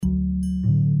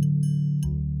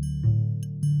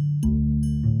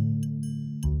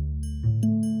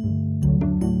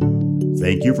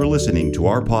Thank you for listening to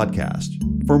our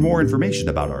podcast. For more information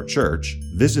about our church,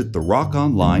 visit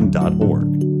therockonline.org.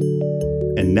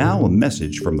 And now a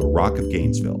message from the Rock of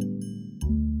Gainesville.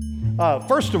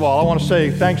 First of all, I want to say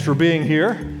thanks for being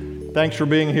here. Thanks for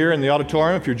being here in the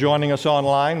auditorium. If you're joining us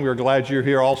online, we're glad you're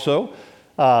here also.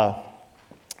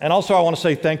 And also I want to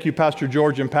say thank you, Pastor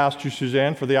George and Pastor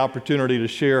Suzanne, for the opportunity to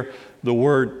share the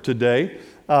word today.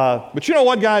 But you know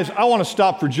what, guys? I want to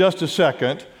stop for just a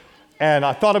second. And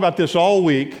I thought about this all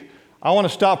week. I want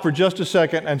to stop for just a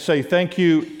second and say thank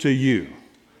you to you.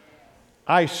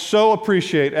 I so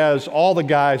appreciate, as all the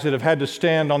guys that have had to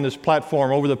stand on this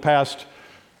platform over the past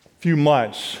few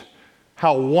months,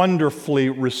 how wonderfully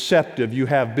receptive you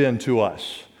have been to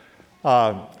us.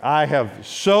 I have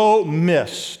so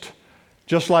missed,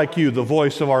 just like you, the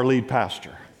voice of our lead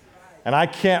pastor. And I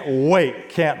can't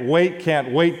wait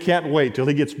till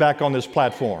he gets back on this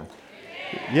platform.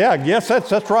 Yes,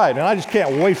 that's right, and I just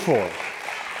can't wait for it.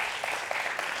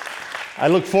 I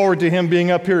look forward to him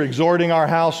being up here exhorting our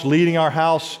house, leading our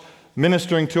house,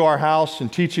 ministering to our house,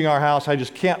 and teaching our house. I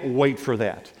just can't wait for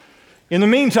that. In the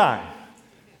meantime,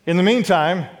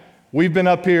 we've been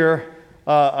up here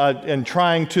and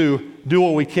trying to do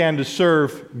what we can to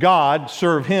serve God,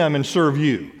 serve Him, and serve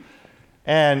you.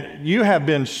 And you have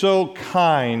been so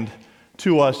kind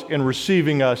to us in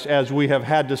receiving us as we have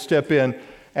had to step in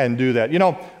and do that. You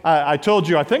know, I told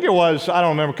you, I think it was, I don't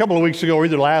remember, a couple of weeks ago or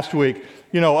either last week,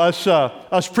 you know,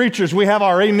 us preachers, we have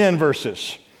our amen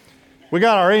verses. We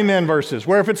got our amen verses,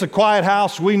 where if it's a quiet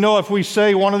house, we know if we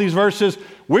say one of these verses,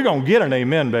 we're going to get an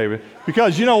amen, baby.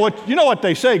 Because you know what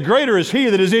they say, greater is He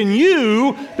that is in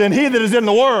you than he that is in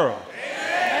the world.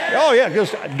 Amen. Oh yeah,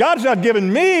 because God's not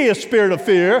given me a spirit of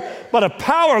fear, but a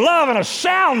power, love, and a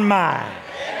sound mind.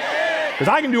 Because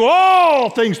I can do all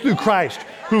things through Christ,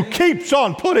 who keeps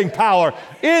on putting power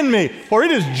in me. For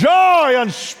it is joy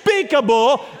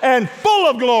unspeakable and full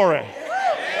of glory.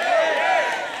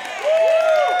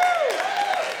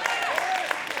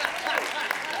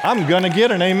 I'm going to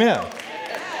get an amen.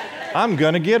 I'm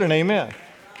going to get an amen.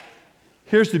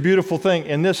 Here's the beautiful thing.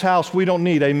 In this house, we don't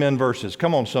need amen verses.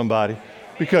 Come on, somebody.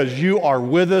 Because you are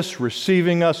with us,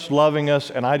 receiving us, loving us.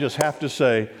 And I just have to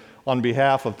say, on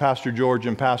behalf of Pastor George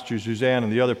and Pastor Suzanne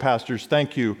and the other pastors,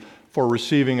 thank you for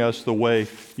receiving us the way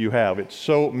you have. It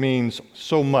so means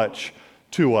so much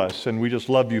to us, and we just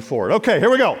love you for it. Okay, here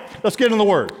we go. Let's get in the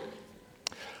Word.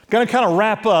 Going to kind of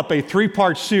wrap up a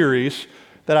 3-part series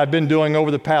that I've been doing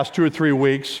over the past 2 or 3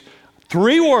 weeks.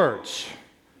 3 words,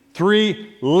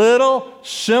 3 little,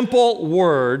 simple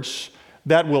words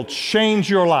that will change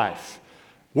your life.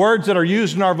 Words that are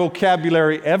used in our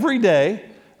vocabulary every day.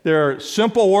 They're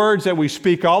simple words that we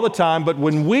speak all the time, but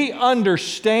when we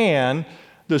understand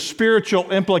the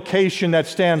spiritual implication that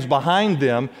stands behind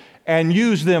them and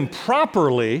use them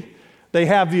properly, they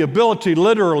have the ability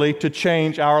literally to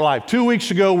change our life. 2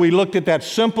 weeks ago, we looked at that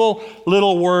simple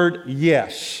little word,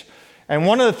 yes. And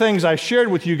one of the things I shared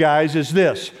with you guys is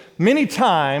this. Many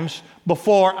times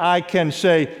before I can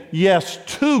say yes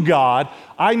to God,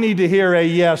 I need to hear a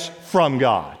yes from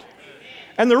God.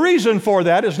 And the reason for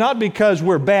that is not because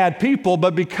we're bad people,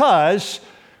 but because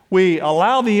we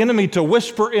allow the enemy to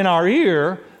whisper in our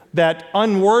ear that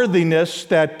unworthiness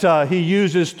that he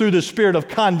uses through the spirit of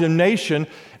condemnation,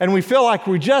 and we feel like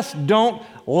we just don't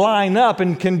line up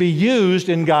and can be used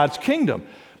in God's kingdom.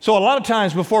 So a lot of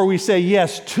times before we say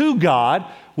yes to God,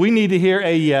 we need to hear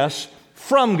a yes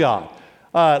from God.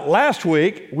 Last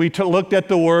week, we looked at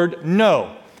the word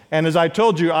no. And as I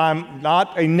told you, I'm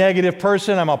not a negative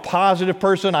person. I'm a positive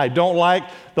person. I don't like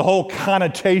the whole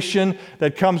connotation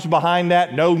that comes behind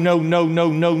that. No.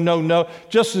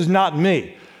 Just is not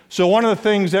me. So one of the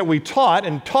things that we taught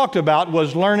and talked about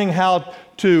was learning how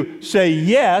to say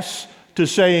yes to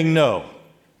saying no.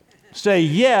 Say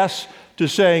yes to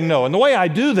saying no. And the way I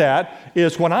do that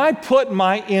is when I put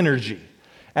my energy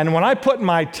and when I put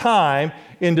my time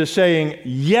into saying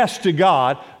yes to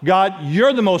God, God,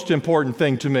 you're the most important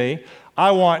thing to me. I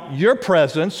want your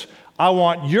presence. I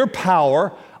want your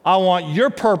power. I want your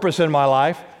purpose in my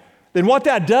life. Then what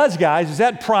that does, guys, is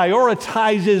that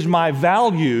prioritizes my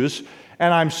values,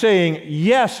 and I'm saying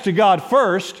yes to God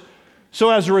first.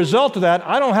 So as a result of that,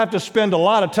 I don't have to spend a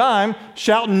lot of time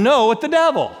shouting no at the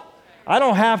devil.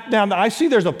 Now I see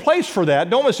there's a place for that.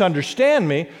 Don't misunderstand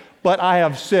me. But I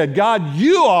have said, God,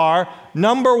 you are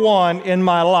number one in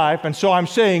my life, and so I'm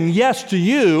saying yes to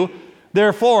you,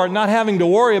 therefore not having to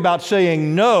worry about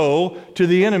saying no to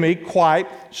the enemy quite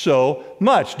so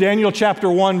much. Daniel chapter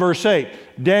 1, verse 8,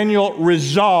 Daniel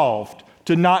resolved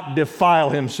to not defile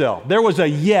himself. There was a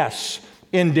yes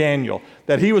in Daniel,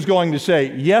 that he was going to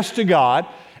say yes to God,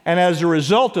 and as a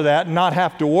result of that, not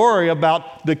have to worry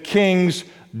about the king's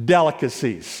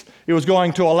delicacies. It was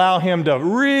going to allow him to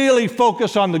really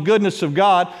focus on the goodness of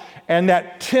God, and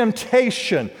that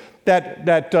temptation,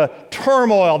 that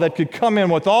turmoil that could come in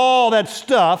with all that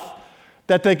stuff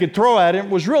that they could throw at him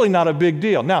was really not a big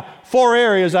deal. Now, 4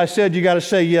 areas I said you got to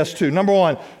say yes to. Number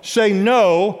 1, say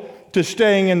no to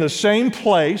staying in the same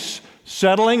place,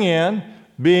 settling in,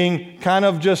 being kind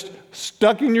of just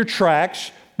stuck in your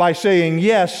tracks by saying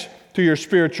yes to your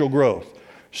spiritual growth.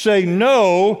 Say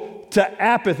no to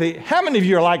apathy. How many of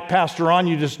you are like Pastor Ron?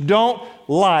 You just don't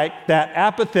like that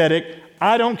apathetic,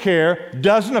 I don't care,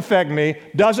 doesn't affect me,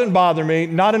 doesn't bother me,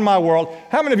 not in my world.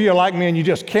 How many of you are like me and you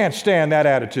just can't stand that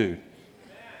attitude?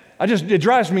 It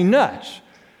drives me nuts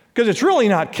because it's really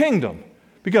not kingdom.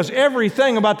 Because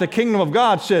everything about the kingdom of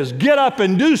God says, get up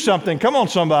and do something. Come on,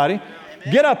 somebody.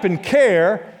 Amen. Get up and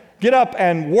care. Get up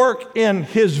and work in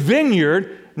His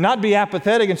vineyard, not be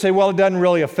apathetic and say, well, it doesn't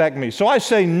really affect me. So I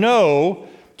say no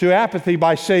to apathy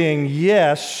by saying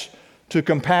yes to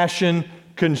compassion,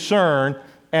 concern,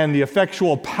 and the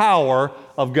effectual power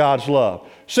of God's love.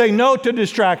 Say no to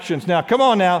distractions. Now, come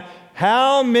on now.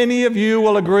 How many of you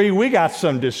will agree we got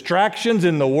some distractions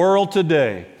in the world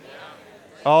today?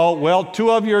 Oh, well,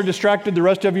 2 of you are distracted, the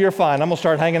rest of you are fine. I'm going to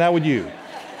start hanging out with you.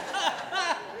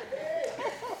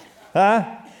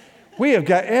 Huh? We have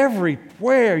got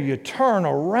everywhere you turn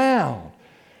around.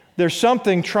 There's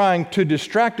something trying to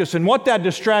distract us. And what that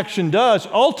distraction does,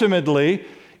 ultimately,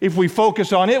 if we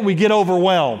focus on it, we get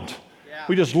overwhelmed. Yeah.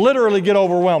 We just literally get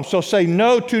overwhelmed. So say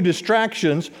no to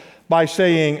distractions by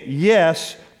saying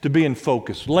yes to being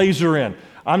focused. Laser in.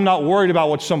 I'm not worried about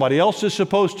what somebody else is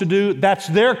supposed to do. That's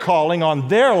their calling on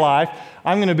their life.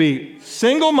 I'm going to be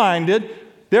single-minded.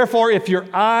 Therefore, if your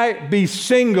eye be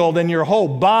single, then your whole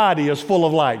body is full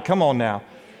of light. Come on now.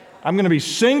 I'm going to be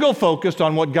single-focused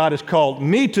on what God has called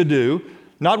me to do,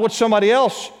 not what somebody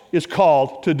else is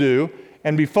called to do,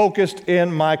 and be focused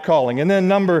in my calling. And then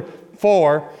number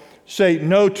 4, say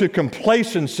no to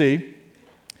complacency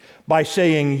by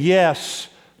saying yes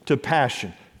to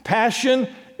passion. Passion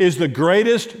is the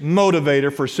greatest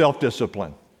motivator for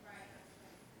self-discipline.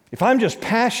 If I'm just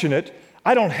passionate,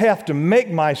 I don't have to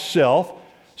make myself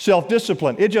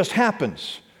self-disciplined. It just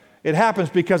happens. It happens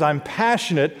because I'm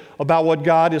passionate about what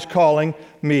God is calling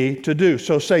me to do.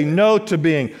 So say no to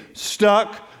being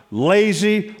stuck,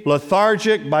 lazy,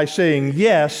 lethargic by saying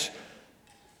yes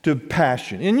to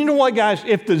passion. And you know what, guys?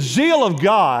 If the zeal of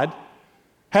God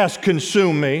has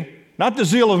consumed me, not the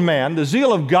zeal of man, the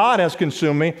zeal of God has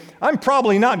consumed me, I'm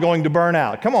probably not going to burn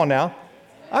out. Come on now.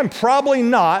 I'm probably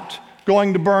not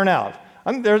going to burn out.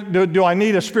 Do I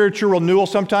need a spiritual renewal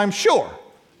sometimes?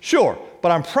 Sure.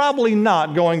 But I'm probably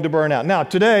not going to burn out. Now,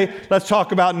 today, let's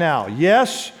talk about now.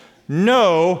 Yes,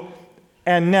 no,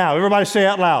 and now. Everybody say it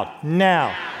out loud.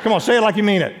 Now. Come on, say it like you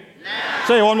mean it. Now.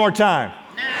 Say it one more time.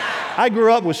 Now. I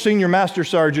grew up with Senior Master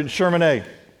Sergeant Sherman A.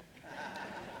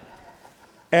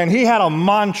 And he had a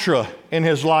mantra in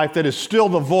his life that is still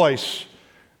the voice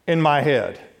in my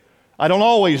head. I don't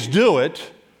always do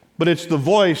it, but it's the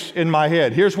voice in my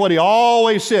head. Here's what he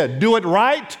always said. Do it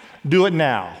right, do it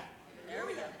now.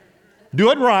 Do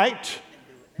it right,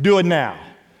 do it now.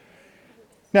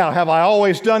 Now, have I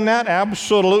always done that?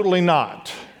 Absolutely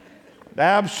not.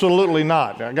 Absolutely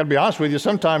not. I got to be honest with you,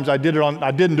 sometimes I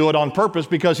didn't do it on purpose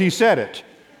because he said it.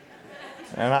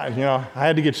 And I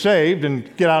had to get saved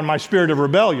and get out of my spirit of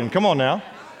rebellion. Come on now.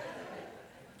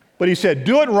 But he said,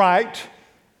 do it right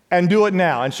and do it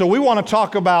now. And so we want to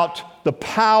talk about the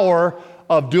power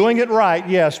of doing it right,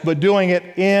 yes, but doing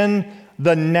it in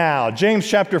the now. James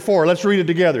chapter 4, let's read it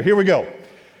together. Here we go.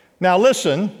 Now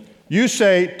listen, you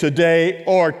say today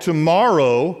or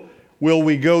tomorrow will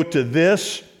we go to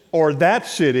this or that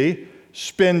city,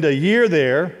 spend a year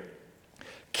there,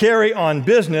 carry on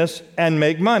business, and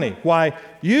make money. Why,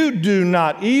 you do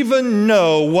not even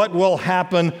know what will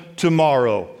happen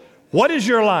tomorrow. What is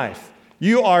your life?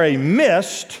 You are a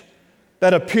mist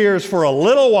that appears for a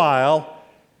little while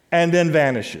and then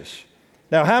vanishes.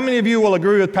 Now, how many of you will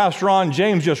agree with Pastor Ron?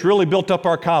 James just really built up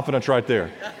our confidence right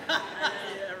there.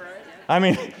 I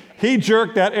mean, he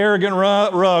jerked that arrogant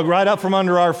rug right up from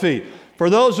under our feet. For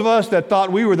those of us that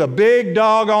thought we were the big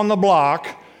dog on the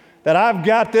block, that I've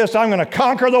got this, I'm going to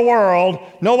conquer the world,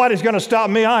 nobody's going to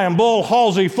stop me, I am Bull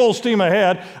Halsey, full steam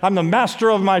ahead, I'm the master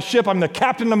of my ship, I'm the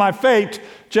captain of my fate.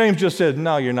 James just said,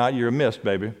 no, you're not, you're a mist,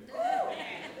 baby.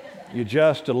 You're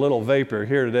just a little vapor,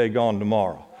 here today, gone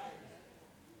tomorrow.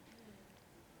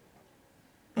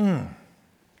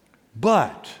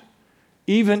 But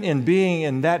even in being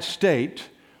in that state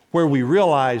where we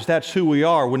realize that's who we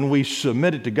are, when we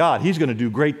submit it to God, He's going to do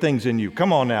great things in you.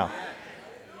 Come on now.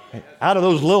 Out of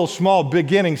those little small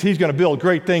beginnings, he's going to build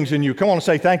great things in you. Come on and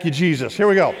say, thank you, Jesus. Here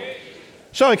we go.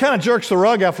 So he kind of jerks the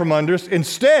rug out from under us.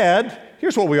 Instead,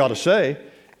 here's what we ought to say.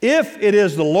 If it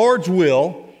is the Lord's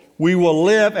will, we will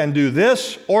live and do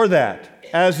this or that.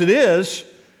 As it is,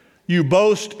 you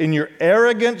boast in your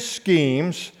arrogant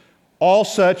schemes. All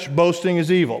such boasting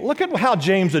is evil. Look at how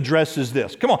James addresses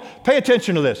this. Come on, pay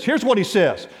attention to this. Here's what he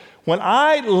says. When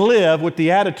I live with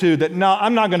the attitude that, no,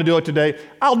 I'm not going to do it today,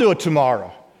 I'll do it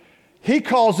tomorrow. He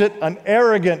calls it an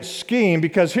arrogant scheme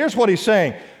because here's what he's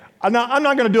saying. I'm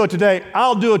not going to do it today.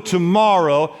 I'll do it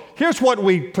tomorrow. Here's what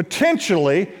we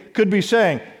potentially could be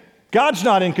saying. God's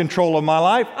not in control of my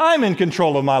life. I'm in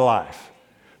control of my life.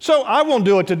 So I won't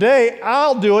do it today.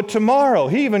 I'll do it tomorrow.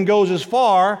 He even goes as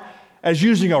far as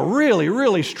using a really,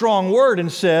 really strong word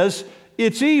and says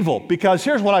it's evil. Because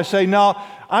here's what I say. No,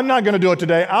 I'm not going to do it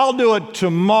today. I'll do it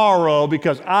tomorrow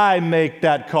because I make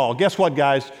that call. Guess what,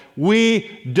 guys?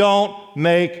 We don't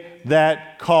make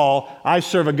that call. I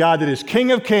serve a God that is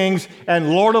King of Kings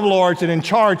and Lord of Lords and in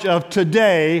charge of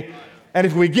today. And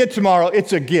if we get tomorrow,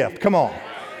 it's a gift. Come on.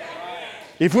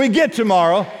 If we get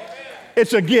tomorrow,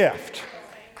 it's a gift.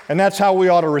 And that's how we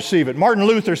ought to receive it. Martin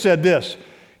Luther said this.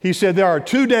 He said, there are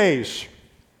 2 days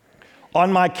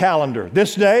on my calendar,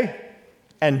 this day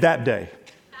and that day.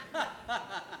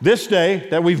 This day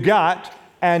that we've got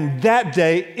and that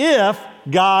day if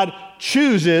God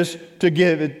chooses to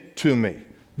give it to me.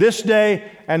 This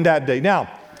day and that day. Now,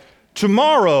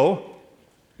 tomorrow,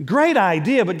 great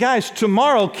idea, but guys,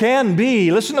 tomorrow can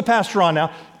be, listen to Pastor Ron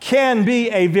now, can be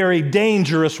a very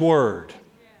dangerous word.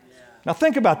 Now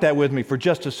think about that with me for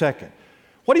just a second.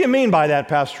 What do you mean by that,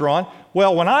 Pastor Ron?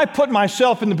 Well, when I put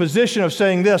myself in the position of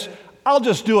saying this, I'll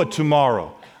just do it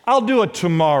tomorrow. I'll do it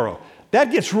tomorrow.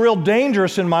 That gets real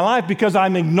dangerous in my life because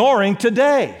I'm ignoring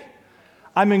today.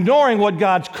 I'm ignoring what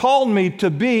God's called me to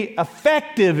be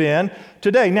effective in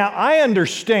today. Now, I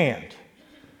understand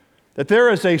that there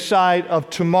is a side of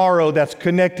tomorrow that's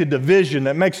connected to vision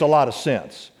that makes a lot of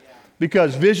sense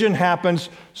because vision happens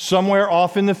somewhere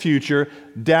off in the future,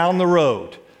 down the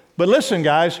road. But listen,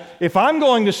 guys, if I'm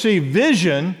going to see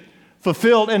vision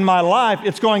fulfilled in my life,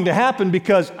 it's going to happen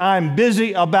because I'm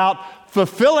busy about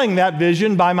fulfilling that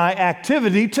vision by my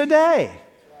activity today.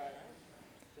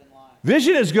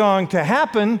 Vision is going to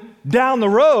happen down the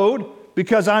road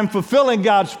because I'm fulfilling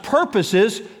God's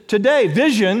purposes today.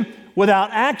 Vision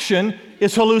without action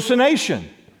is hallucination.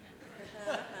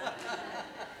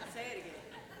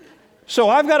 So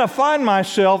I've got to find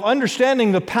myself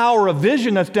understanding the power of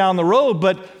vision that's down the road,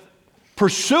 but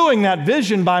pursuing that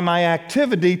vision by my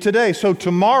activity today. So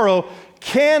tomorrow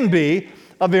can be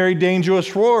a very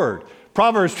dangerous word.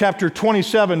 Proverbs chapter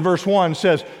 27, verse 1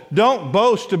 says, don't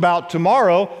boast about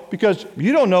tomorrow because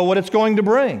you don't know what it's going to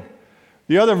bring.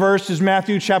 The other verse is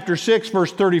Matthew chapter 6,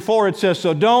 verse 34. It says,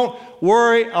 so don't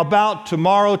worry about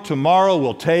tomorrow. Tomorrow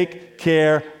will take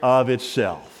care of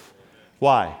itself.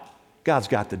 Why? God's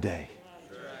got the day.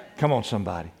 Come on,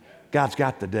 somebody. God's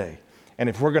got the day. And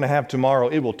if we're going to have tomorrow,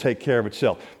 it will take care of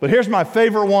itself. But here's my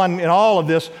favorite one in all of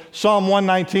this, Psalm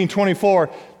 119, 24.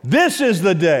 This is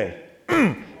the day.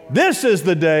 This is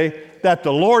the day that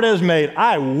the Lord has made.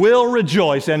 I will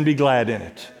rejoice and be glad in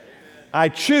it. I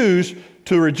choose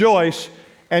to rejoice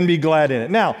and be glad in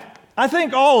it. Now, I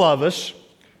think all of us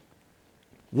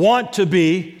want to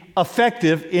be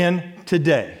effective in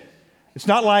today. It's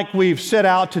not like we've set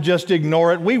out to just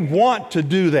ignore it. We want to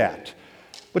do that.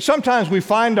 But sometimes we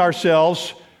find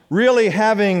ourselves really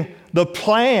having the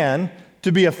plan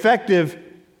to be effective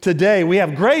today. We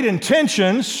have great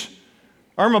intentions.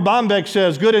 Irma Bombeck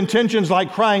says, good intentions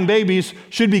like crying babies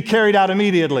should be carried out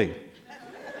immediately.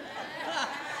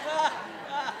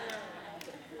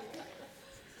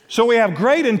 So we have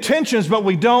great intentions, but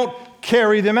we don't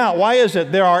carry them out. Why is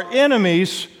it? There are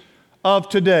enemies of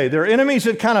today. There are enemies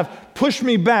that kind of push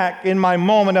me back in my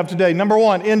moment of today. Number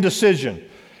one, indecision.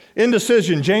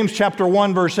 Indecision, James chapter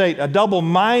 1, verse 8. A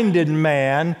double-minded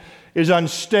man is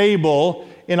unstable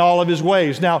in all of his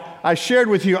ways. Now, I shared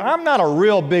with you, I'm not a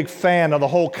real big fan of the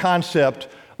whole concept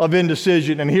of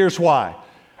indecision, and here's why.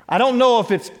 I don't know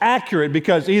if it's accurate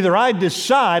because either I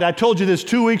decide, I told you this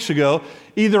 2 weeks ago,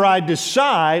 either I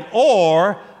decide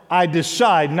or I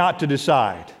decide not to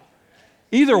decide.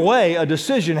 Either way, a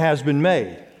decision has been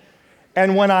made.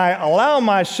 And when I allow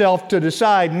myself to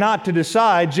decide not to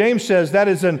decide, James says that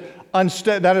is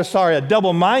a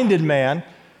double-minded man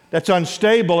that's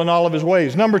unstable in all of his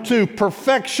ways. Number two,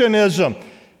 perfectionism.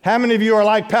 How many of you are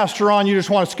like Pastor Ron, you just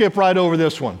want to skip right over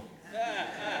this one?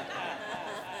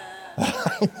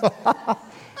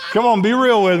 Come on, be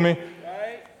real with me.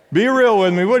 Be real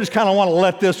with me. We just kind of want to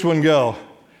let this one go.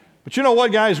 But you know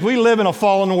what, guys? We live in a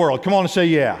fallen world. Come on and say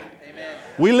yeah. Amen.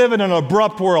 We live in an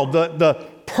abrupt world. The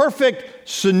perfect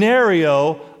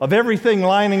scenario of everything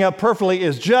lining up perfectly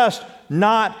is just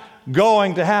not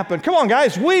going to happen. Come on,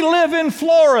 guys. We live in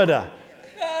Florida.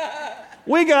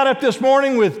 We got up this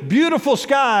morning with beautiful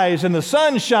skies and the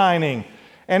sun shining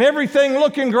and everything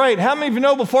looking great. How many of you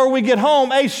know before we get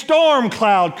home, a storm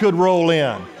cloud could roll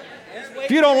in?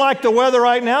 If you don't like the weather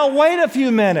right now, wait a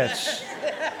few minutes.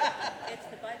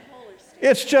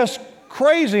 It's just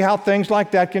crazy how things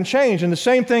like that can change. And the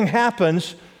same thing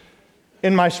happens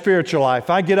in my spiritual life.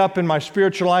 I get up in my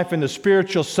spiritual life and the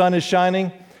spiritual sun is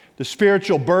shining. The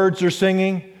spiritual birds are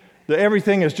singing.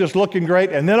 Everything is just looking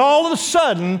great. And then all of a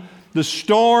sudden, the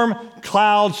storm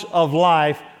clouds of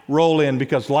life roll in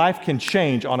because life can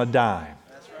change on a dime.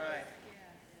 That's right.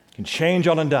 It can change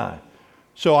on a dime.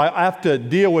 So I have to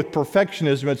deal with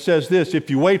perfectionism. It says this: if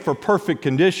you wait for perfect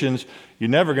conditions, you're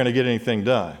never going to get anything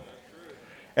done.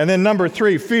 And then number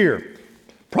 3, fear.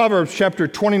 Proverbs chapter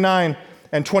 29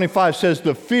 and 25 says,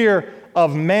 the fear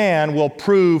of man will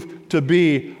prove to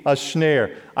be a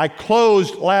snare. I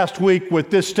closed last week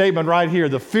with this statement right here.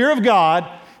 The fear of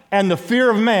God and the fear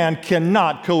of man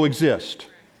cannot coexist.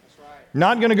 That's right.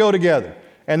 Not going to go together.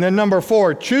 And then number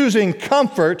 4, choosing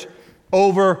comfort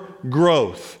over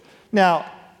growth.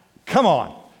 Now, come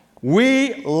on.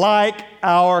 We like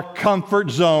our comfort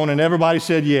zone, and everybody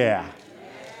said yeah.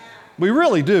 We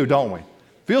really do, don't we?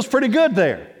 Feels pretty good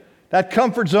there. That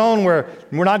comfort zone where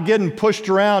we're not getting pushed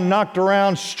around, knocked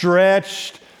around,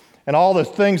 stretched, and all the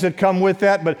things that come with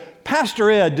that. But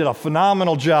Pastor Ed did a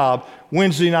phenomenal job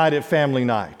Wednesday night at family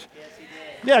night. Yes, he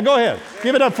did. Yeah, go ahead.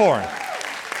 Give it up for him.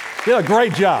 Did a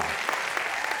great job.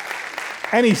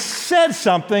 And he said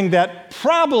something that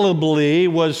probably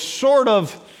was sort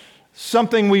of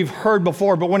something we've heard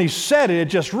before, but when he said it, it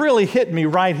just really hit me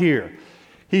right here.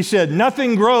 He said,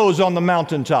 nothing grows on the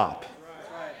mountaintop.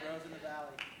 That's right. Grows in the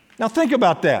valley. Now think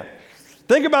about that.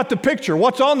 Think about the picture.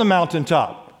 What's on the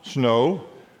mountaintop? Snow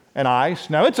and ice.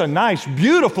 Now it's a nice,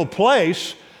 beautiful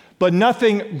place, but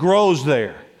nothing grows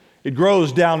there. It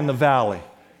grows down in the valley.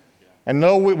 And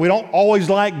no, we don't always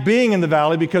like being in the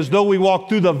valley because though we walk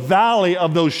through the valley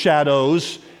of those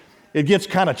shadows, it gets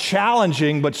kind of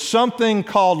challenging, but something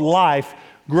called life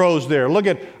grows there. Look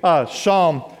at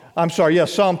Psalm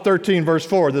 13, verse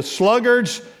 4. The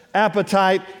sluggard's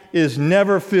appetite is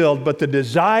never filled, but the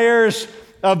desires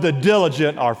of the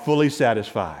diligent are fully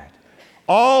satisfied.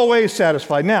 Always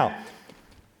satisfied. Now,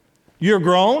 you're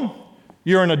grown,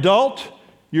 you're an adult,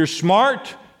 you're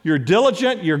smart, you're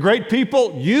diligent, you're great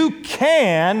people. You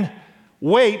can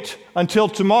wait until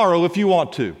tomorrow if you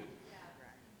want to.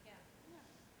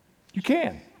 You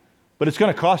can, but it's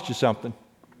going to cost you something.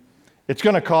 It's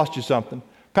going to cost you something.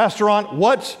 Pastor Ron,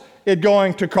 what's it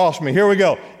going to cost me? Here we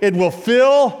go. It will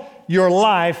fill your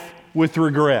life with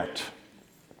regret.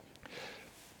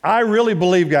 I really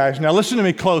believe, guys, now listen to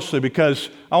me closely because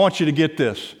I want you to get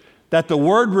this, that the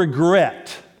word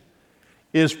regret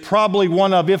is probably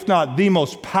one of, if not the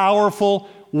most powerful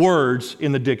words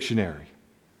in the dictionary.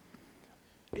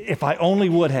 If I only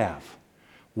would have.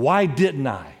 Why didn't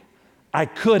I? I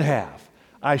could have.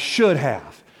 I should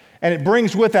have. And it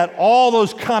brings with that all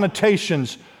those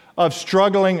connotations of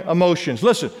struggling emotions.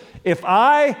 Listen, if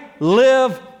I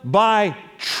live by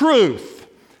truth,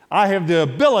 I have the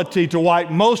ability to wipe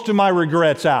most of my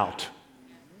regrets out.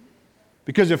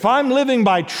 Because if I'm living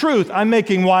by truth, I'm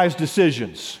making wise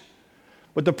decisions.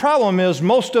 But the problem is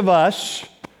most of us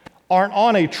aren't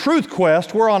on a truth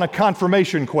quest, we're on a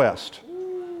confirmation quest.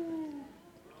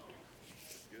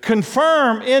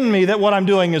 Confirm in me that what I'm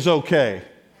doing is okay.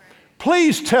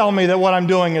 Please tell me that what I'm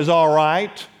doing is all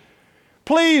right.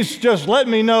 Please just let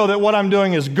me know that what I'm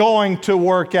doing is going to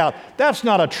work out. That's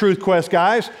not a truth quest,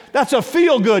 guys. That's a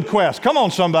feel-good quest. Come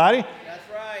on, somebody. That's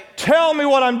right. Tell me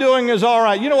what I'm doing is all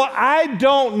right. You know what? I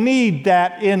don't need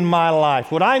that in my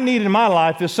life. What I need in my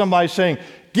life is somebody saying,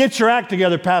 get your act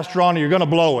together, Pastor Ron, or you're going to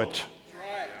blow it. That's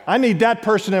right. I need that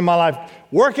person in my life.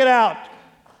 Work it out,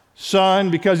 son,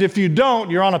 because if you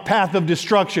don't, you're on a path of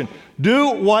destruction.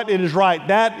 Do what it is right.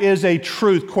 That is a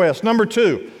truth quest. Number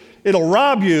 2, it'll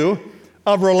rob you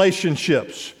of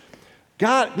relationships.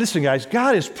 God, listen guys,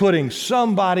 God is putting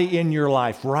somebody in your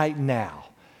life right now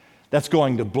that's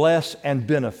going to bless and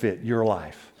benefit your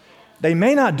life. They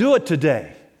may not do it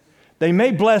today. They may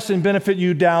bless and benefit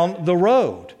you down the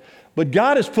road. But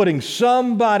God is putting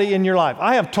somebody in your life.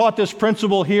 I have taught this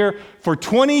principle here for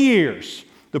 20 years,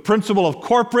 the principle of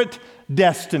corporate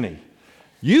destiny.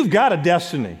 You've got a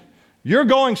destiny. You're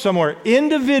going somewhere.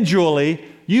 Individually,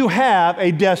 you have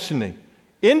a destiny.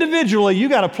 Individually, you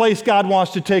got a place God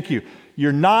wants to take you.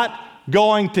 You're not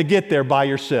going to get there by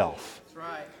yourself. That's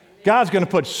right. God's going to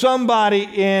put somebody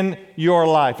in your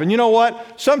life. And you know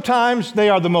what? Sometimes they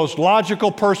are the most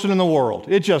logical person in the world.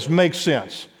 It just makes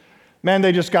sense. Man,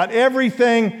 they just got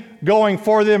everything going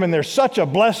for them, and they're such a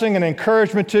blessing and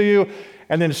encouragement to you.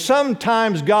 And then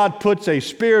sometimes God puts a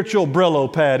spiritual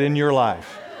Brillo pad in your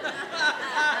life.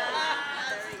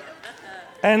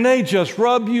 And they just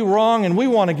rub you wrong, and we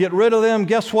want to get rid of them.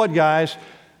 Guess what, guys?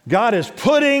 God is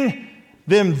putting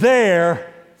them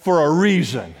there for a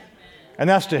reason. And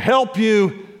that's to help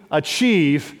you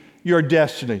achieve your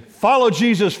destiny. Follow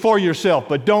Jesus for yourself,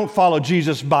 but don't follow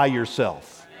Jesus by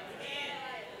yourself.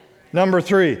 Number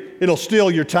 3, it'll steal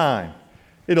your time.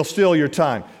 It'll steal your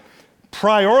time.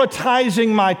 Prioritizing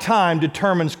my time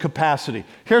determines capacity.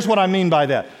 Here's what I mean by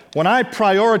that. When I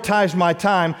prioritize my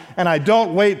time and I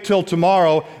don't wait till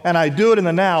tomorrow and I do it in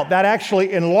the now, that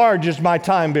actually enlarges my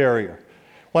time barrier.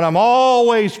 When I'm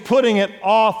always putting it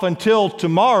off until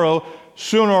tomorrow,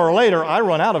 sooner or later, I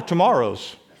run out of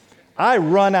tomorrows. I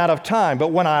run out of time. But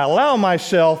when I allow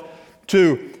myself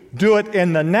to do it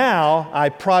in the now, I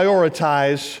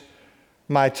prioritize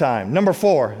my time. Number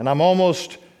 4, and I'm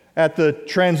almost at the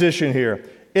transition here.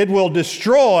 It will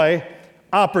destroy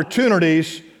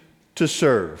opportunities to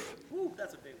serve. Ooh,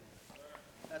 that's a big one.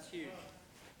 That's huge.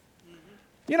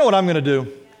 You know what I'm going to do?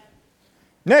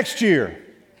 Next year,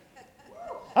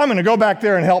 I'm going to go back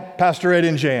there and help Pastor Ed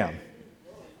in Jam.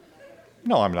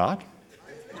 No, I'm not.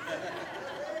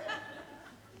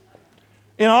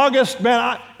 In August,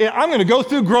 man, I'm going to go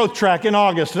through Growth Track in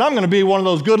August, and I'm going to be one of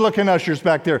those good-looking ushers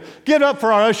back there. Give it up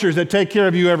for our ushers that take care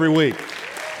of you every week.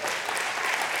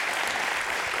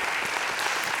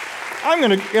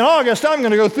 In August, I'm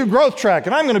going to go through Growth Track,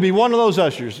 and I'm going to be one of those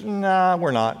ushers. Nah,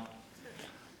 we're not.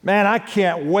 Man, I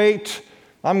can't wait.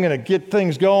 I'm going to get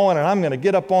things going, and I'm going to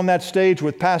get up on that stage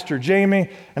with Pastor Jamie,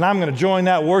 and I'm going to join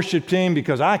that worship team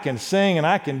because I can sing, and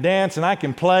I can dance, and I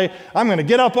can play. I'm going to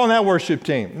get up on that worship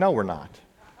team. No, we're not.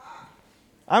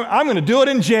 I'm going to do it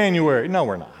in January. No,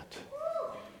 we're not.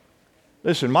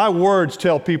 Listen, my words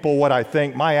tell people what I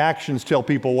think. My actions tell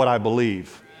people what I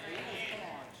believe.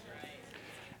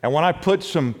 And when I put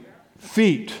some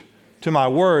feet to my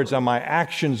words and my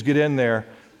actions get in there,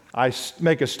 I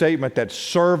make a statement that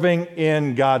serving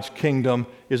in God's kingdom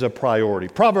is a priority.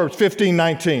 Proverbs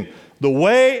 15:19, the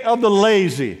way of the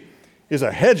lazy is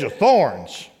a hedge of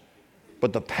thorns,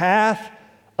 but the path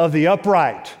of the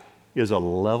upright is a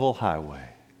level highway.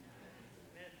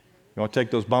 You want to take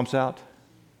those bumps out?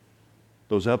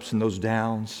 Those ups and those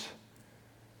downs?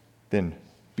 Then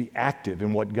be active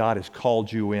in what God has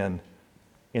called you in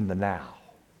the now,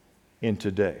 in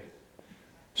today.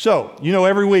 So,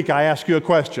 every week I ask you a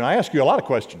question. I ask you a lot of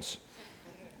questions.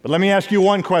 But let me ask you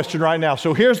one question right now.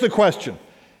 So here's the question.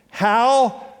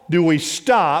 How do we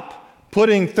stop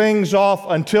putting things off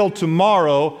until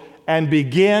tomorrow and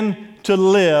begin to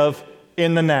live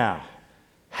in the now?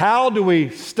 How do we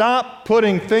stop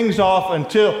putting things off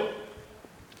until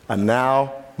a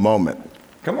now moment?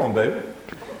 Come on, baby.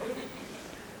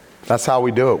 That's how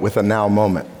we do it, with a now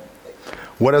moment.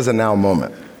 What is a now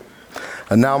moment?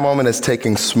 A now moment is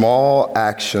taking small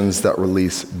actions that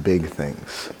release big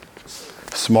things.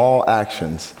 Small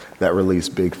actions that release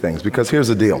big things. Because here's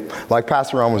the deal. Like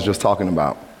Pastor Ron was just talking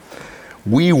about,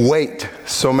 we wait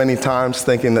so many times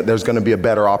thinking that there's going to be a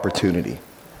better opportunity.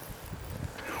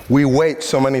 We wait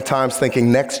so many times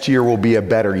thinking next year will be a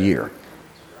better year.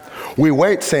 We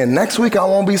wait saying, next week I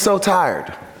won't be so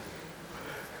tired.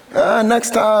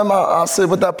 Next time I'll sit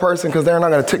with that person because they're not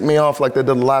going to tick me off like they did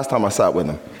the last time I sat with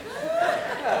them.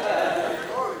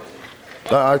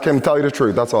 I can tell you the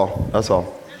truth. That's all.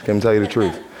 I can tell you the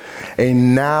truth. A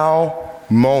now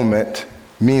moment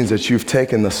means that you've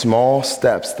taken the small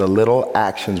steps, the little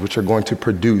actions, which are going to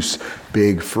produce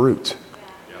big fruit.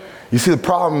 You see, the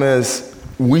problem is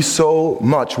we so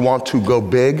much want to go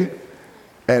big,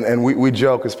 and we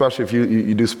joke, especially if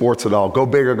you do sports at all, go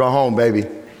big or go home, baby.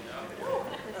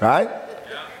 Right?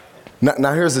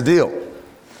 Now here's the deal.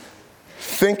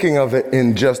 Thinking of it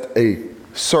in just a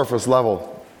surface level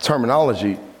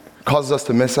terminology causes us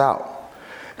to miss out.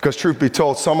 Because truth be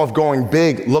told, some of going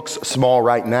big looks small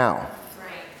right now.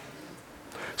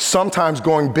 Sometimes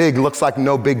going big looks like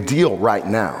no big deal right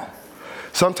now.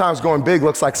 Sometimes going big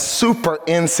looks like super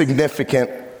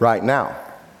insignificant right now.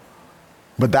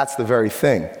 But that's the very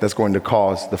thing that's going to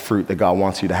cause the fruit that God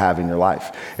wants you to have in your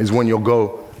life, is when you'll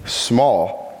go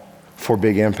small for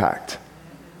big impact.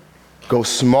 Go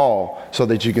small so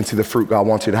that you can see the fruit God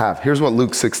wants you to have. Here's what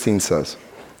Luke 16 says,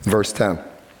 verse 10.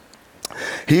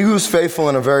 He who's faithful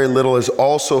in a very little is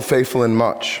also faithful in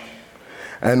much.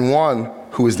 And one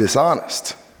who is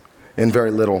dishonest in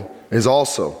very little is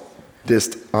also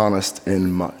dishonest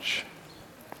in much.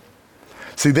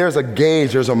 See, there's a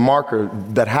gauge, there's a marker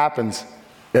that happens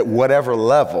at whatever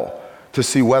level to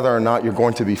see whether or not you're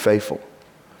going to be faithful,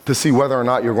 to see whether or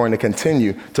not you're going to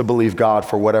continue to believe God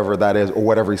for whatever that is or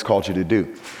whatever he's called you to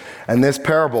do. And this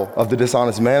parable of the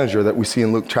dishonest manager that we see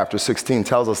in Luke chapter 16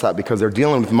 tells us that because they're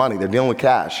dealing with money, they're dealing with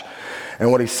cash.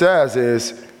 And what he says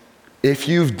is, if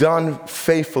you've done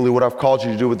faithfully what I've called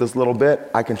you to do with this little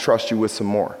bit, I can trust you with some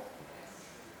more.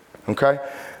 Okay?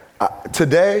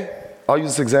 Today, I'll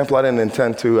use this example. I didn't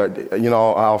intend to. I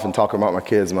often talk about my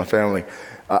kids and my family.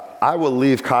 I will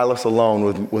leave Kylos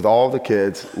alone with all the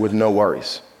kids with no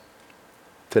worries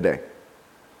today.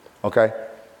 Okay?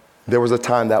 There was a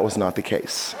time that was not the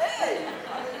case.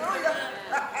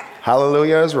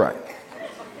 Hallelujah is right.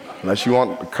 Unless you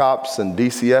want the cops and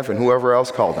DCF and whoever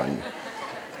else called on you.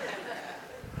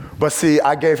 But see,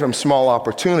 I gave him small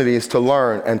opportunities to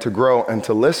learn and to grow and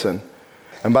to listen.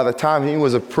 And by the time he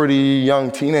was a pretty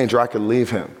young teenager, I could leave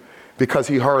him because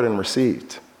he heard and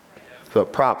received. So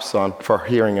props, son, for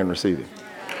hearing and receiving.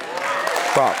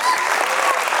 Props.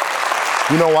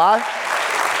 You know why?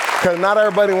 Because not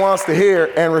everybody wants to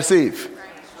hear and receive.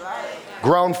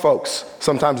 Grown folks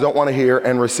sometimes don't want to hear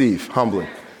and receive, humbly.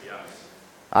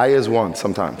 I is one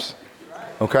sometimes.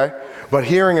 Okay? But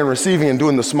hearing and receiving and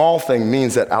doing the small thing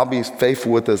means that I'll be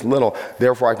faithful with this little,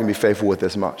 therefore I can be faithful with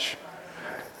this much.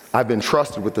 I've been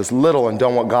trusted with this little and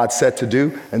done what God said to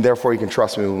do, and therefore he can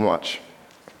trust me with much.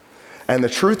 And the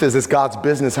truth is, it's God's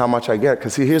business how much I get.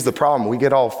 Because see, here's the problem. We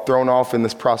get all thrown off in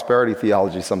this prosperity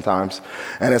theology sometimes.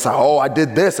 And it's like, oh, I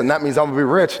did this, and that means I'm going to be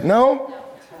rich. No,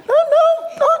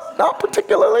 not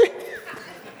particularly.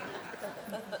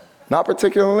 Not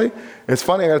particularly. It's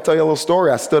funny, I got to tell you a little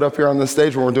story. I stood up here on this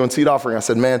stage when we're doing seed offering. I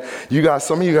said, man,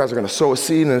 some of you guys are going to sow a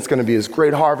seed, and it's going to be this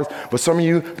great harvest. But some of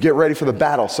you get ready for the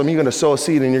battle. Some of you are going to sow a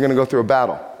seed, and you're going to go through a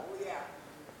battle.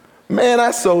 Man,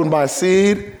 I sowed my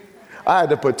seed. I had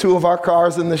to put 2 of our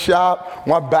cars in the shop.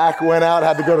 My back went out,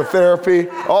 had to go to therapy,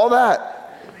 all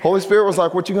that. Holy Spirit was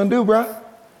like, what you going to do, bro?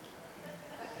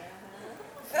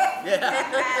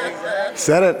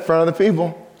 Said it in front of the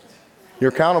people. You're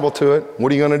accountable to it.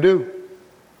 What are you going to do?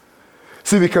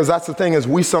 See, because that's the thing is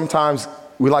we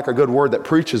like a good word that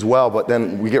preaches well, but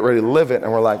then we get ready to live it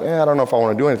and we're like, I don't know if I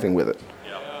want to do anything with it.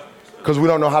 Because we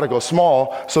don't know how to go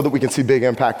small so that we can see big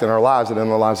impact in our lives and in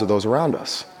the lives of those around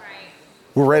us.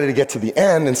 We're ready to get to the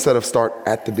end instead of start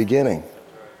at the beginning.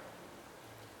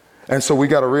 And so we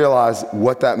got to realize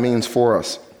what that means for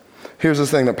us. Here's the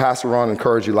thing that Pastor Ron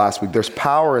encouraged you last week. There's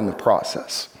power in the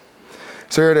process.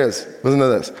 So here it is. Listen to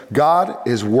this. God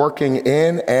is working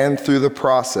in and through the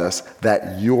process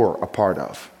that you're a part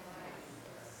of.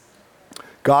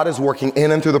 God is working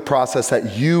in and through the process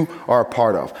that you are a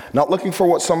part of. Not looking for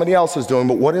what somebody else is doing,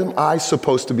 but what am I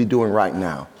supposed to be doing right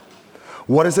now?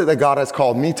 What is it that God has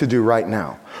called me to do right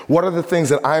now? What are the things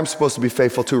that I'm supposed to be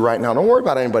faithful to right now? Don't worry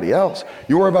about anybody else.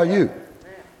 You worry about you.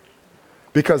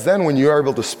 Because then when you are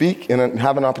able to speak and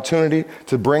have an opportunity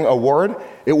to bring a word,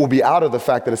 it will be out of the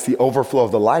fact that it's the overflow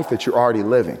of the life that you're already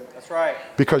living. That's right.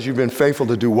 Because you've been faithful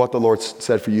to do what the Lord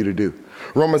said for you to do.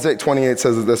 Romans 8:28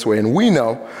 says it this way, and we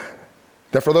know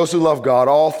that for those who love God,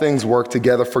 all things work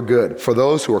together for good, for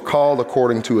those who are called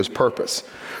according to his purpose.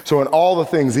 So in all the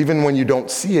things, even when you don't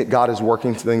see it, God is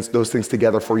working those things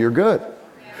together for your good.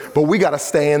 But we got to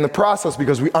stay in the process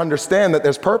because we understand that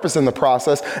there's purpose in the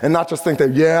process and not just think that,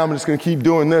 I'm just going to keep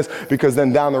doing this because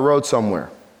then down the road somewhere.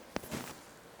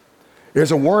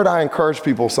 There's a word I encourage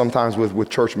people sometimes with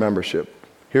church membership.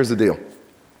 Here's the deal.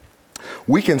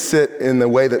 We can sit in the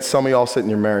way that some of y'all sit in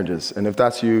your marriages. And if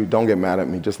that's you, don't get mad at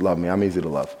me. Just love me. I'm easy to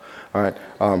love. All right.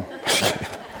 I'm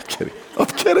kidding.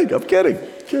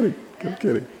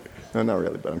 No, not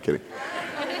really, but I'm kidding.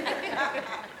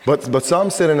 But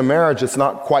some sit in a marriage that's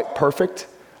not quite perfect,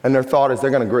 and their thought is they're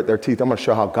going to grit their teeth. I'm going to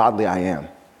show how godly I am.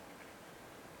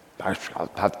 I'll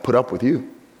have to put up with you.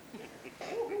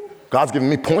 God's giving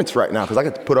me points right now because I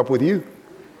get to put up with you.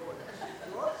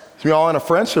 So you're all in a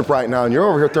friendship right now, and you're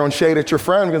over here throwing shade at your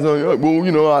friend because,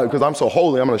 because I'm so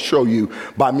holy, I'm going to show you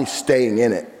by me staying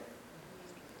in it.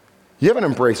 You haven't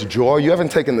embraced joy. You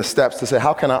haven't taken the steps to say,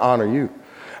 how can I honor you?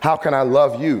 How can I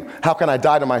love you? How can I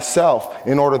die to myself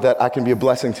in order that I can be a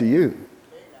blessing to you?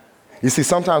 You see,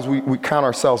 sometimes we count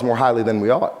ourselves more highly than we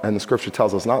ought, and the scripture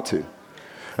tells us not to.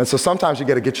 And so sometimes you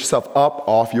got to get yourself up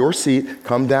off your seat,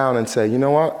 come down and say, you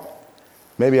know what?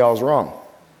 Maybe I was wrong.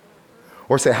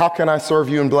 Or say, how can I serve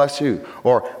you and bless you?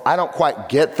 Or I don't quite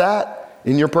get that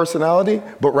in your personality,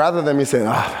 but rather than me saying, oh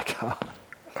my God,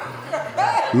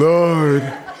 Lord,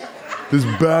 this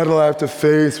battle I have to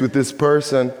face with this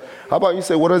person. How about you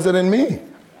say, what is it in me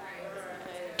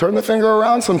Turn the finger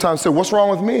around sometimes. Say, what's wrong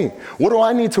with me? What do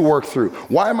I need to work through?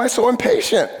 Why am I so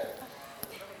impatient?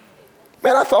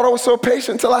 Man, I thought I was so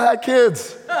patient until I had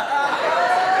kids. I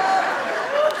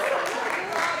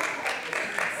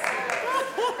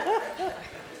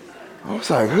was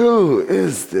like, who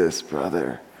is this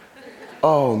brother?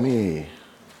 Oh, me.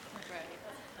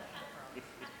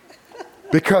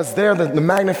 Because there, the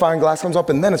magnifying glass comes up,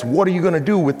 and then it's what are you going to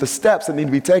do with the steps that need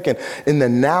to be taken in the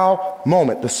now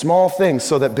moment, the small things,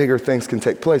 so that bigger things can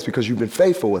take place because you've been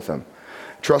faithful with them.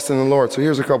 Trust in the Lord. So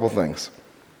here's a couple things.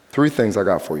 3 things I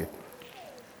got for you.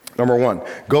 Number 1,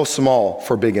 go small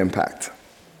for big impact.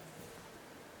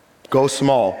 Go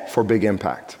small for big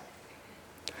impact.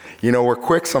 You know, we're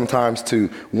quick sometimes to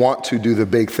want to do the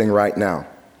big thing right now,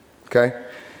 okay?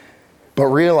 But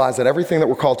realize that everything that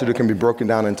we're called to do can be broken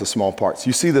down into small parts.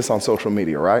 You see this on social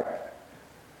media, right?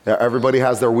 Yeah, everybody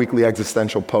has their weekly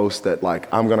existential post that, like,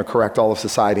 I'm going to correct all of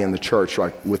society and the church,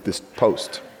 like, with this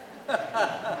post.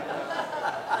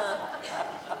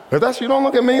 If that's you, don't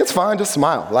look at me, it's fine. Just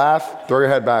smile, laugh, throw your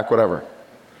head back, whatever.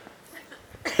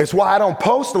 It's why I don't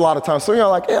post a lot of times. So you're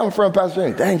like, yeah, I'm a friend of Pastor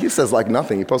James. Dang, he says like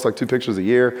nothing. He posts like 2 pictures a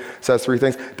year, says 3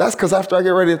 things. That's because after I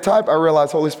get ready to type, I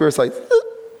realize Holy Spirit's like,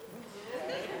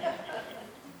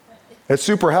 it's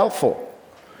super helpful.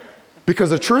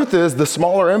 Because the truth is, the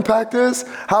smaller impact is,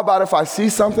 how about if I see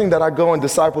something that I go and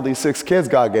disciple these 6 kids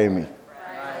God gave me?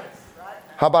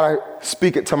 How about I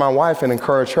speak it to my wife and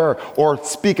encourage her? Or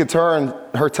speak it to her and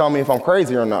her tell me if I'm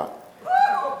crazy or not?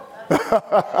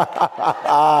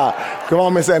 Come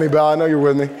on, Miss Annie Bell, I know you're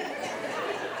with me.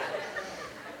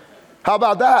 How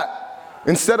about that?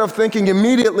 Instead of thinking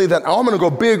immediately that, oh, I'm going to go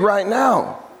big right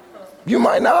now, you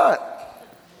might not.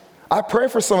 I pray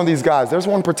for some of these guys. There's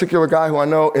one particular guy who I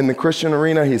know in the Christian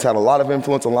arena. He's had a lot of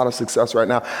influence, a lot of success right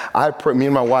now. Me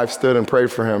and my wife stood and prayed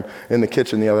for him in the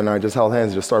kitchen the other night, just held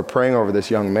hands and just started praying over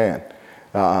this young man.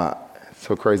 It's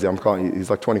so crazy. He's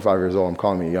like 25 years old. I'm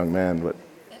calling him a young man, but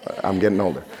I'm getting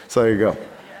older. So there you go.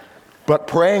 But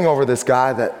praying over this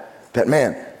guy that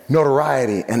man,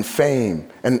 notoriety and fame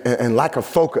and lack of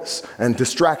focus and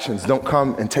distractions don't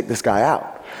come and take this guy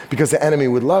out because the enemy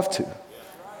would love to.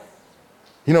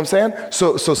 You know what I'm saying?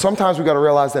 So sometimes we got to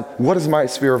realize that what is my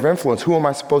sphere of influence? Who am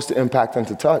I supposed to impact and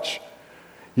to touch?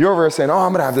 You're over here saying, oh,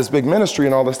 I'm going to have this big ministry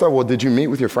and all this stuff. Well, did you meet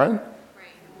with your friend?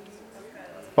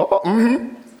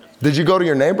 Did you go to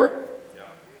your neighbor?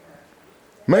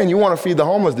 Man, you want to feed the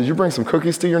homeless. Did you bring some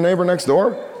cookies to your neighbor next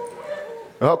door?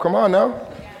 Oh, come on now.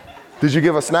 Did you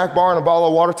give a snack bar and a bottle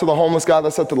of water to the homeless guy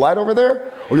that's at the light over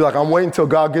there? Or you're like, I'm waiting until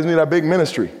God gives me that big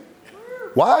ministry.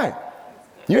 Why?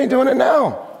 You ain't doing it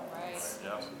now.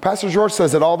 Pastor George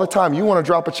says it all the time. You want to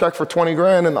drop a check for 20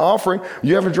 grand in the offering.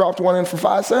 You haven't dropped one in for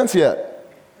 5 cents yet.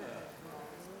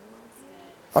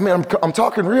 I mean, I'm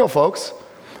talking real, folks.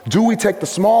 Do we take the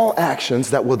small actions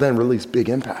that will then release big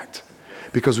impact?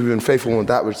 Because we've been faithful with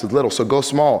that which is little. So go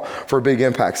small for big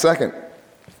impact. Second,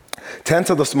 tend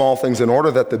to the small things in order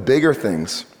that the bigger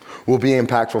things will be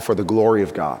impactful for the glory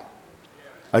of God.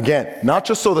 Again, not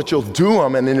just so that you'll do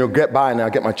them and then you'll get by and I'll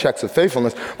get my checks of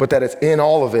faithfulness, but that it's in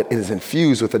all of it, it is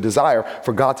infused with a desire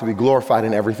for God to be glorified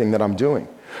in everything that I'm doing.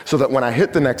 So that when I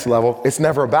hit the next level, it's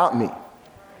never about me.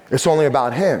 It's only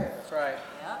about Him. That's right.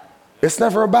 Yeah. It's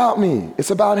never about me.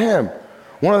 It's about Him.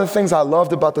 One of the things I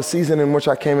loved about the season in which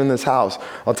I came in this house,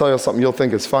 I'll tell you something you'll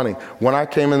think is funny. When I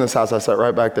came in this house, I sat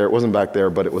right back there. It wasn't back there,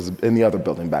 but it was in the other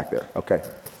building back there. Okay,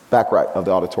 back right of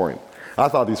the auditorium. I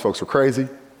thought these folks were crazy.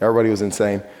 Everybody was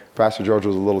insane. Pastor George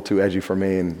was a little too edgy for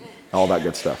me and all that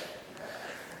good stuff.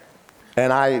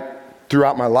 And I,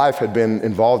 throughout my life, had been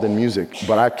involved in music.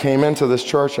 But I came into this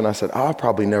church and I said, I'll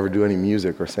probably never do any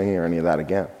music or singing or any of that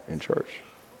again in church.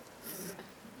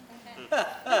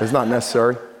 It's not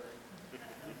necessary.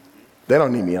 They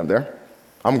don't need me up there.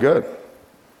 I'm good.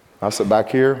 I'll sit back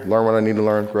here, learn what I need to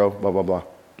learn, grow, blah, blah, blah.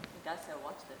 He does say,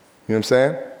 watch this. You know what I'm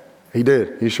saying? He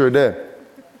did. He sure did.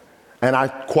 And I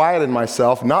quieted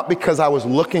myself, not because I was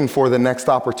looking for the next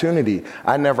opportunity.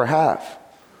 I never have.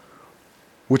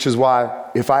 Which is why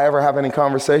if I ever have any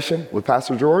conversation with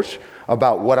Pastor George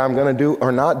about what I'm going to do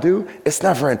or not do, it's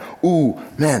never an, ooh,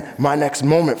 man, my next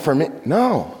moment for me.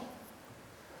 No.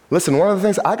 Listen, one of the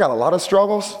things, I got a lot of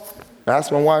struggles.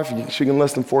 Ask my wife, she can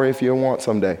list them for you if you want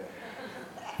someday.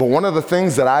 But one of the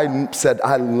things that I said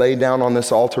I lay down on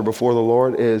this altar before the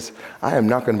Lord is I am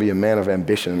not going to be a man of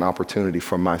ambition and opportunity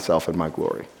for myself and my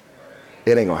glory.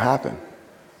 It ain't going to happen.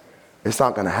 It's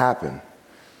not going to happen.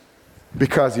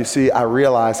 Because you see, I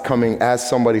realized coming as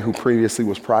somebody who previously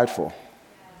was prideful,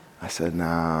 I said,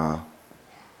 no,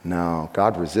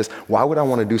 God resists. Why would I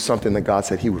want to do something that God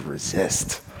said He would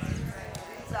resist?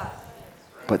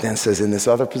 But then says in this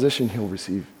other position, he'll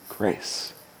receive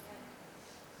grace.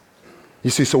 You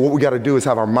see, so what we got to do is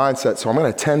have our mindset. So I'm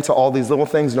going to tend to all these little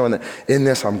things, knowing that in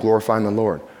this I'm glorifying the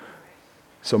Lord.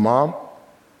 So mom,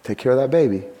 take care of that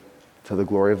baby to the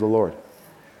glory of the Lord.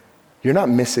 You're not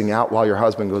missing out while your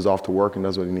husband goes off to work and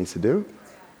does what he needs to do.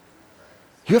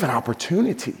 You have an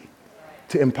opportunity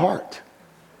to impart.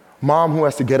 Mom who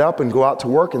has to get up and go out to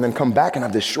work and then come back and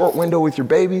have this short window with your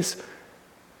babies,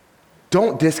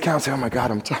 don't discount, say, oh my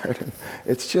God, I'm tired.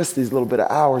 It's just these little bit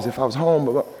of hours. If I was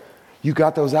home, you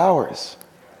got those hours.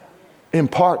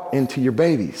 Impart into your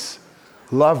babies.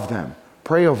 Love them.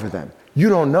 Pray over them. You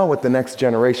don't know what the next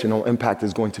generational impact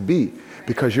is going to be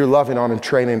because you're loving on and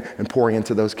training and pouring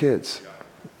into those kids.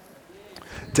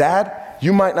 Dad,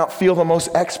 you might not feel the most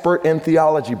expert in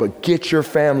theology, but get your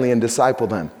family and disciple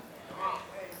them.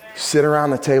 Sit around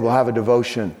the table, have a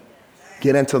devotion.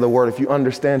 Get into the Word. If you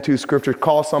understand 2 scriptures,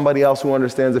 call somebody else who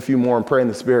understands a few more and pray in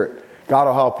the Spirit. God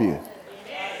will help you.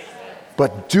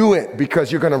 But do it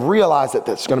because you're going to realize that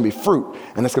there's going to be fruit,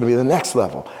 and it's going to be the next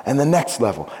level, and the next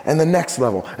level, and the next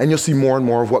level. And you'll see more and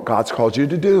more of what God's called you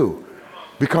to do.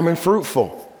 Becoming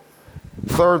fruitful.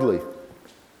 Thirdly,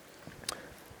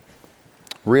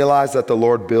 realize that the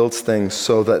Lord builds things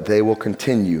so that they will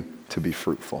continue to be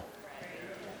fruitful.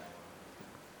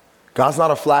 God's not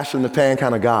a flash in the pan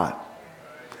kind of God.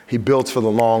 He builds for the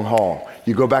long haul.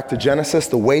 You go back to Genesis,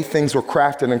 the way things were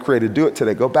crafted and created. Do it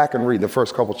today. Go back and read the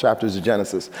first couple chapters of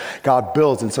Genesis. God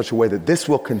builds in such a way that this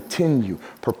will continue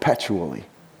perpetually.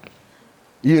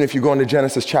 Even if you go into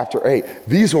Genesis chapter 8,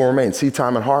 these will remain. Seed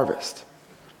time and harvest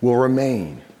will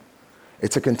remain.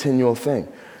 It's a continual thing.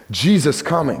 Jesus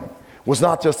coming was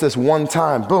not just this one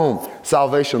time, boom,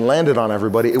 salvation landed on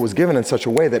everybody. It was given in such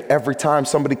a way that every time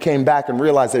somebody came back and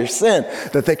realized their sin,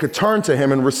 that they could turn to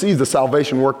him and receive the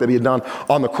salvation work that he had done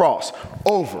on the cross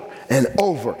over and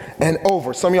over and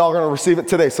over. Some of y'all are going to receive it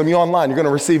today. Some of you online, you're going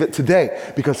to receive it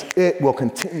today because it will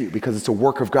continue because it's a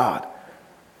work of God.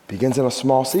 It begins in a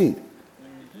small seed,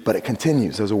 but it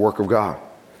continues as a work of God.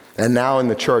 And now in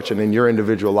the church and in your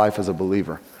individual life as a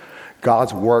believer,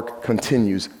 God's work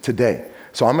continues today.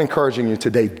 So I'm encouraging you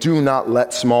today, do not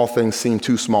let small things seem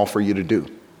too small for you to do.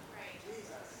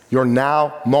 Your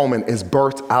now moment is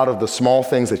birthed out of the small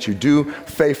things that you do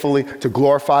faithfully to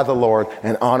glorify the Lord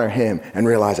and honor him and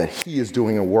realize that he is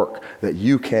doing a work that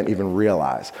you can't even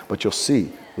realize, but you'll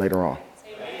see later on.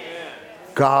 Amen.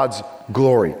 God's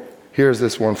glory. Here's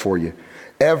this one for you.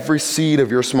 Every seed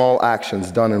of your small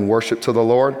actions done in worship to the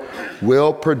Lord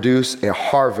will produce a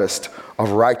harvest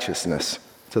of righteousness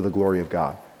to the glory of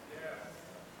God.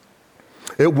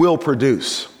 It will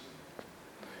produce.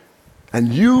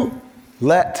 And you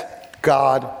let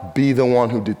God be the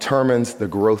one who determines the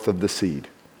growth of the seed.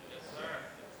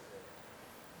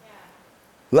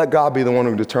 Let God be the one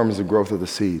who determines the growth of the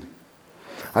seed.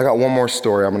 I got one more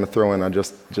story I'm going to throw in. I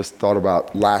just thought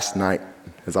about last night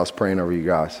as I was praying over you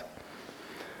guys.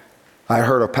 I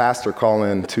heard a pastor call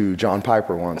in to John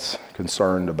Piper once,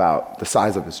 concerned about the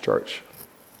size of his church.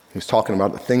 He was talking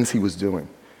about the things he was doing.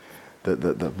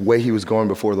 The way he was going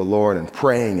before the Lord and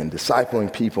praying and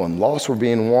discipling people, and lost were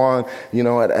being won,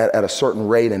 at a certain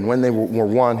rate. And when they were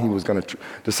won, he was going to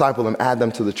disciple them, add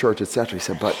them to the church, etc. He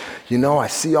said, but I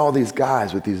see all these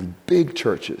guys with these big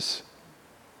churches.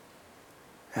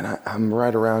 And I'm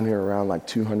right around here, around like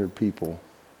 200 people.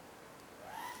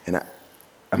 And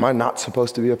am I not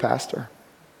supposed to be a pastor?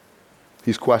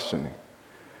 He's questioning.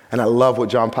 And I love what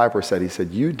John Piper said. He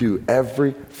said, you do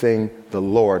everything the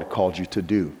Lord called you to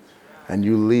do. And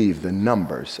you leave the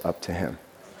numbers up to him.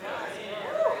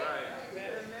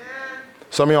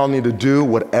 Some of y'all need to do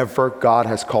whatever God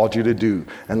has called you to do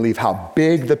and leave how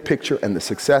big the picture and the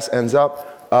success ends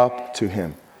up to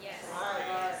him.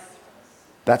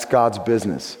 That's God's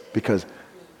business, because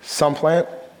some plant,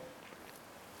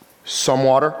 some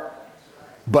water,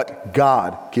 but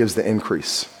God gives the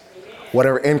increase.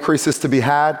 Whatever increase is to be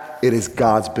had, it is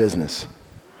God's business.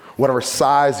 Whatever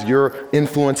size your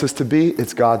influence is to be,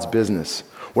 it's God's business.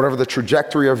 Whatever the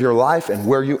trajectory of your life and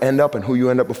where you end up and who you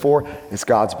end up before, it's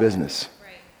God's business.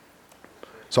 Right.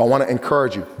 So I want to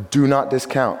encourage you, do not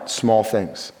discount small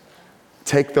things.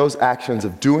 Take those actions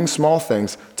of doing small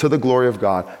things to the glory of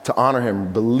God, to honor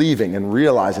him, believing and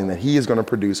realizing that he is going to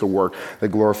produce a work that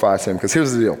glorifies him. Because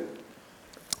here's the deal.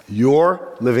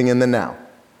 You're living in the now.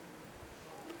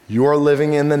 Your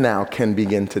living in the now can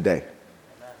begin today.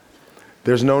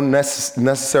 There's no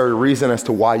necessary reason as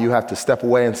to why you have to step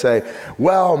away and say,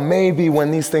 well, maybe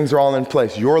when these things are all in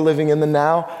place. Your living in the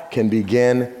now can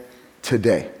begin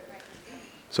today.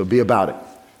 So be about it.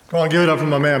 Come on, give it up for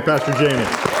my man, Pastor Jamie.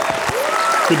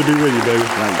 Good to be with you, baby.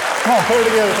 Come on, put it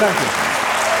together. Thank you.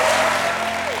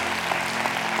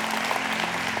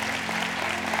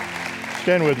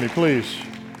 Stand with me, please.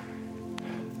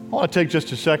 I want to take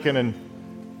just a second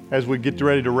and as we get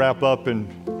ready to wrap up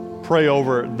and pray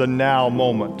over the now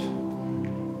moment.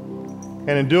 And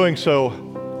in doing so,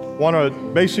 I want to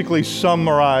basically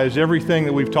summarize everything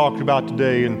that we've talked about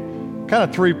today in kind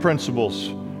of three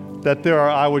principles that there are,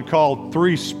 I would call,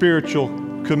 three spiritual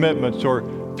commitments or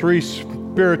three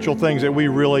spiritual things that we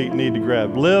really need to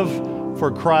grab. Live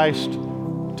for Christ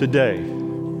today.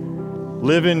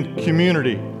 Live in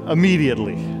community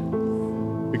immediately.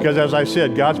 Because as I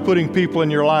said, God's putting people in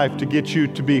your life to get you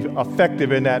to be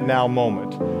effective in that now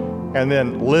moment. And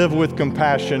then live with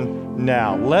compassion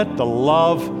now. Let the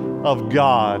love of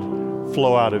God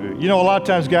flow out of you. You know, a lot of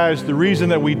times, guys, the reason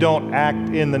that we don't act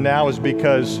in the now is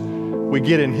because we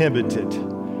get inhibited.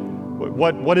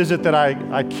 What is it that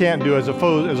I can't do as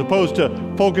opposed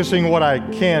to focusing what I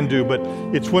can do? But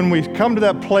it's when we come to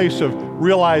that place of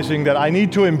realizing that I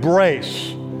need to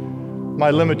embrace my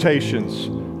limitations,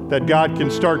 that God can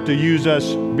start to use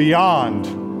us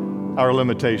beyond our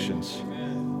limitations.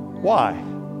 Why?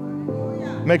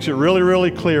 Makes it really,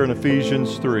 really clear in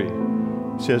Ephesians 3.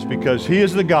 It says, because He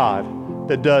is the God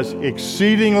that does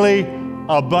exceedingly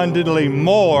abundantly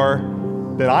more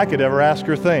than I could ever ask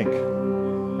or think.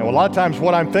 And a lot of times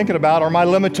what I'm thinking about are my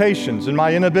limitations and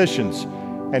my inhibitions,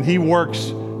 and He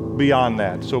works beyond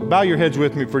that. So bow your heads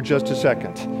with me for just a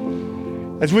second.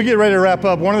 As we get ready to wrap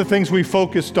up, one of the things we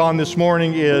focused on this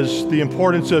morning is the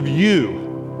importance of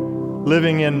you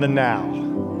living in the now.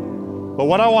 But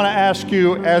what I want to ask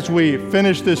you as we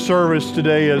finish this service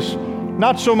today is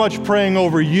not so much praying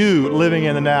over you living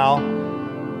in the now,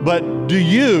 but do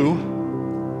you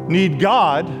need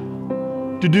God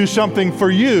to do something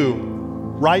for you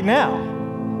right now?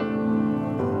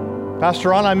 Pastor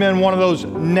Ron, I'm in one of those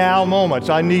now moments.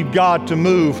 I need God to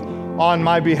move on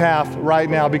my behalf right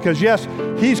now, because yes,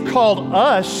 He's called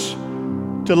us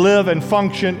to live and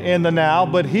function in the now,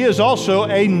 but He is also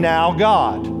a now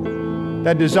God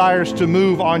that desires to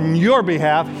move on your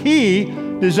behalf. He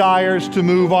desires to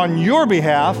move on your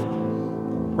behalf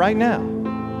right now.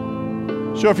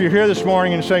 So if you're here this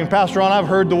morning and saying, Pastor Ron, I've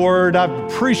heard the word,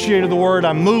 I've appreciated the word,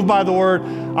 I'm moved by the word,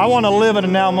 I want to live in a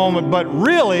now moment, but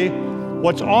really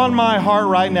what's on my heart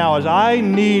right now is I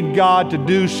need God to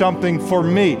do something for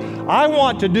me. I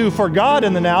want to do for God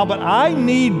in the now, but I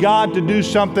need God to do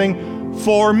something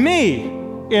for me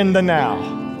in the now.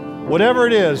 Whatever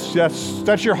it is,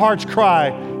 that's your heart's cry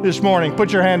this morning.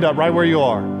 Put your hand up right where you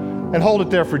are and hold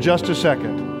it there for just a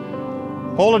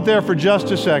second. Hold it there for just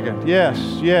a second. Yes,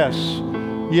 yes,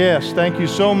 yes. Thank you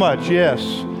so much. Yes,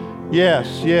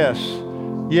 yes, yes,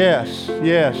 yes,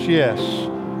 yes, yes,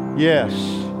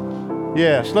 yes.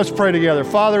 Yes, let's pray together.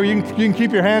 Father, you can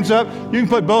keep your hands up. You can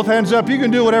put both hands up. You can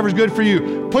do whatever's good for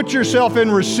you. Put yourself in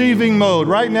receiving mode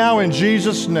right now in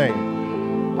Jesus'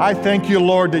 name. I thank you,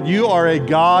 Lord, that you are a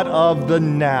God of the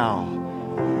now.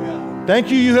 Thank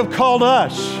you, you have called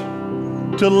us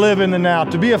to live in the now,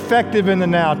 to be effective in the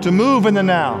now, to move in the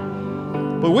now.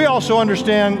 But we also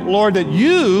understand, Lord, that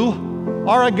you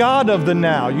are a God of the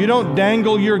now. You don't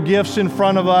dangle your gifts in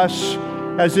front of us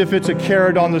as if it's a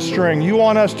carrot on the string. You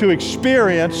want us to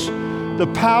experience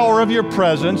the power of your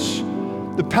presence,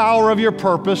 the power of your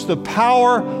purpose, the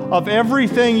power of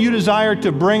everything you desire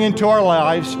to bring into our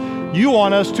lives. You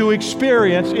want us to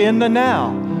experience in the now.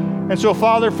 And so,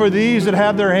 Father, for these that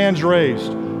have their hands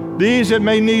raised, these that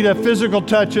may need a physical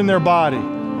touch in their body,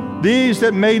 these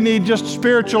that may need just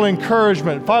spiritual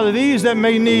encouragement, Father, these that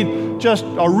may need just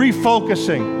a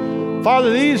refocusing,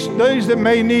 Father, these that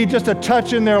may need just a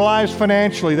touch in their lives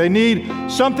financially, they need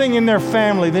something in their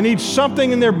family, they need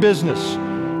something in their business,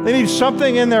 they need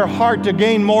something in their heart to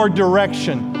gain more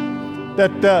direction,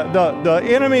 that the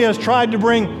enemy has tried to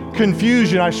bring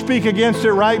confusion. I speak against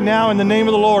it right now in the name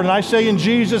of the Lord, and I say in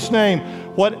Jesus' name,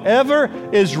 whatever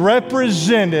is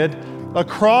represented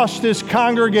across this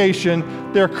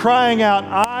congregation, they're crying out,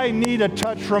 I need a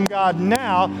touch from God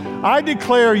now. I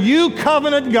declare you,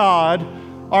 covenant God,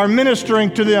 are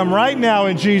ministering to them right now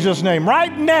in Jesus' name.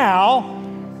 Right now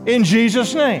in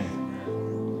Jesus' name.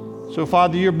 So,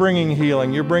 Father, you're bringing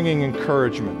healing. You're bringing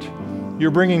encouragement. You're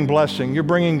bringing blessing. You're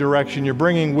bringing direction. You're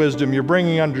bringing wisdom. You're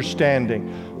bringing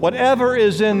understanding. Whatever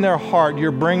is in their heart,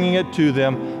 you're bringing it to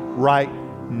them right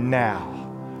now.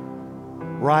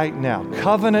 Right now.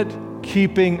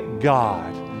 Covenant-keeping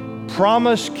God.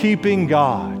 Promise-keeping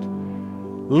God.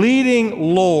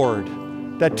 Leading Lord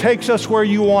that takes us where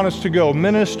you want us to go,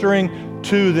 ministering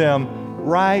to them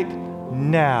right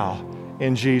now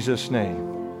in Jesus' name.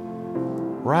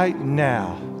 Right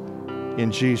now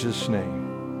in Jesus'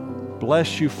 name.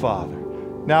 Bless you, Father.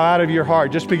 Now out of your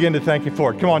heart, just begin to thank Him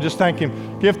for it. Come on, just thank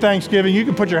Him. Give thanksgiving. You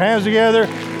can put your hands together.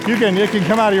 It can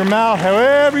come out of your mouth,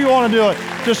 however you want to do it.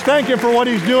 Just thank Him for what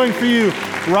He's doing for you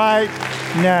right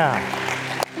now.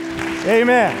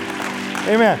 Amen.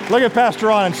 Amen. Look at Pastor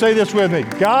Ron and say this with me.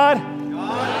 God,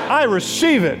 I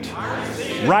receive it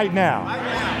right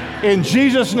now. In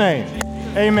Jesus' name.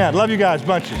 Amen. Love you guys,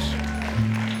 bunches.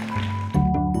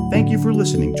 Thank you for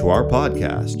listening to our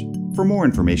podcast. For more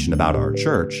information about our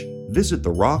church, visit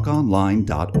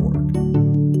therockonline.org.